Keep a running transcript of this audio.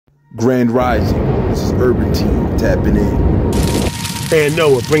Grand Rising, this is Urban Team tapping in. And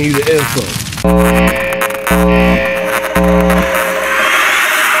Noah, bring you the info.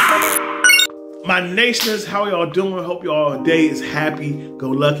 My nationers, how y'all doing? Hope y'all day is happy, go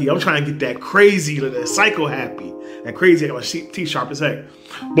lucky. I'm trying to get that crazy, that psycho happy. That crazy, I got my teeth sharp as heck.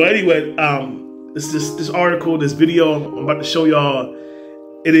 But anyway, this article, this video I'm about to show y'all,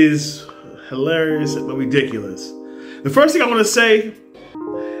 it is hilarious but ridiculous. The first thing I want to say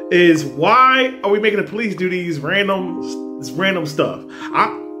is, why are we making the police do this random stuff?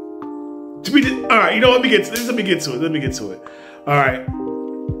 All right, you know, let me get to it. All right.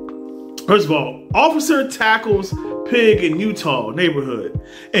 First of all, officer tackles pig in Utah neighborhood.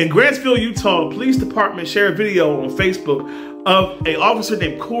 In Grantsville, Utah, police department shared a video on Facebook of an officer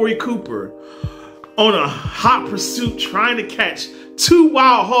named Corey Cooper on a hot pursuit trying to catch two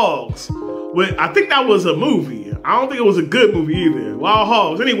wild hogs. I think that was a movie. I don't think it was a good movie either. Wild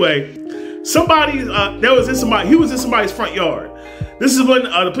hogs. Anyway, he was in somebody's front yard. This is when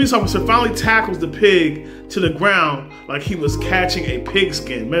the police officer finally tackles the pig to the ground like he was catching a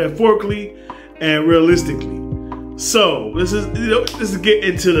pigskin, metaphorically and realistically. So let's get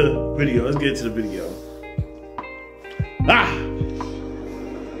into the video. Let's get into the video.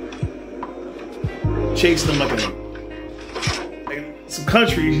 Chasing them like some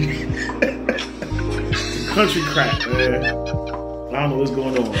country, some country crap, man. I don't know what's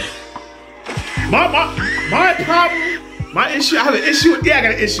going on. My problem, my issue, I have an issue with, I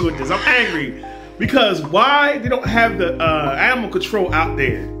got an issue with this. I'm angry because why they don't have the animal control out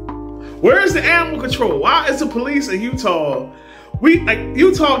there? Where is the animal control? Why is the police in Utah?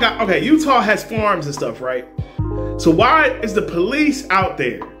 Utah has farms and stuff, right? So why is the police out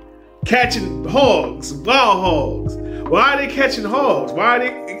there catching hogs, wild hogs? Why are they catching hogs? Why are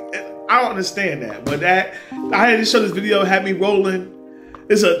they? I don't understand that. But I had to show this video, had me rolling.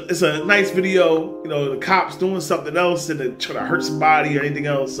 It's a nice video. You know, the cops doing something else and they're trying to hurt somebody or anything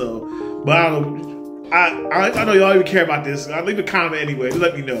else. So, but I don't know. I know y'all even care about this. I'll leave a comment anyway. Just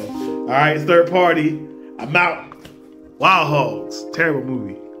let me know. All right, it's third party. I'm out. Wild hogs. Terrible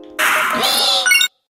movie.